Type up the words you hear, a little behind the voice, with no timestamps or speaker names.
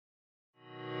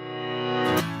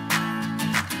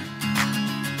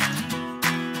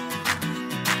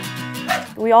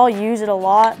we all use it a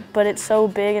lot, but it's so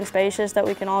big and spacious that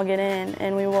we can all get in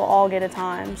and we will all get a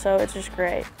time. So it's just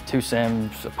great. 2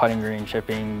 sims, a putting green,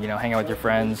 chipping, you know, hang out with your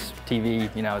friends,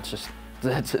 TV, you know,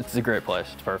 it's a great place.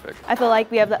 It's perfect. I feel like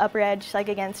we have the upper edge, like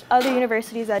against other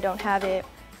universities that don't have it,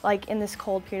 like in this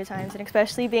cold period of times, and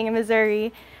especially being in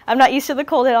Missouri. I'm not used to the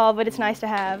cold at all, but it's nice to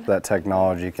have. That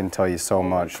technology can tell you so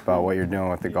much about what you're doing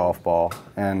with the golf ball.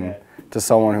 And to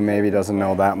someone who maybe doesn't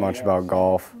know that much about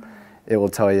golf, it will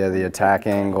tell you the attack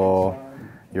angle,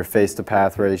 your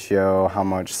face-to-path ratio, how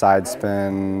much side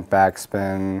spin, back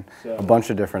spin, a bunch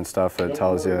of different stuff that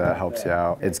tells you that helps you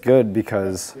out. It's good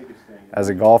because as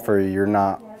a golfer, you're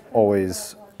not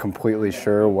always completely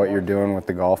sure what you're doing with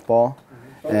the golf ball.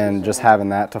 And just having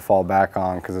that to fall back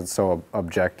on because it's so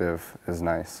objective is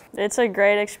nice. It's a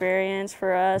great experience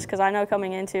for us because I know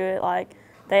coming into it, like,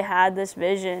 they had this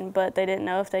vision, but they didn't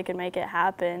know if they could make it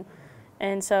happen.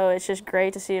 And so it's just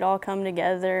great to see it all come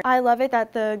together. I love it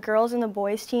that the girls and the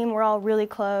boys team, we're all really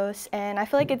close, and I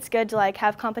feel like it's good to like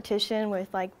have competition with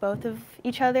like both of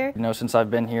each other. You know, since I've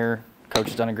been here, Coach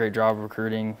has done a great job of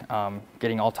recruiting,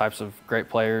 getting all types of great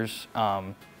players,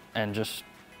 and just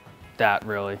that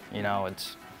really, you know,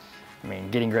 I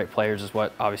mean, getting great players is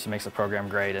what obviously makes the program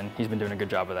great, and he's been doing a good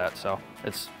job of that. So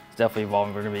it's definitely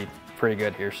evolving. We're going to be pretty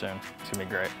good here soon. It's going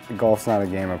to be great. Golf's not a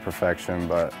game of perfection,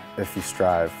 but if you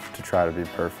strive to try to be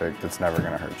perfect, it's never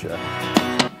going to hurt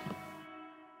you.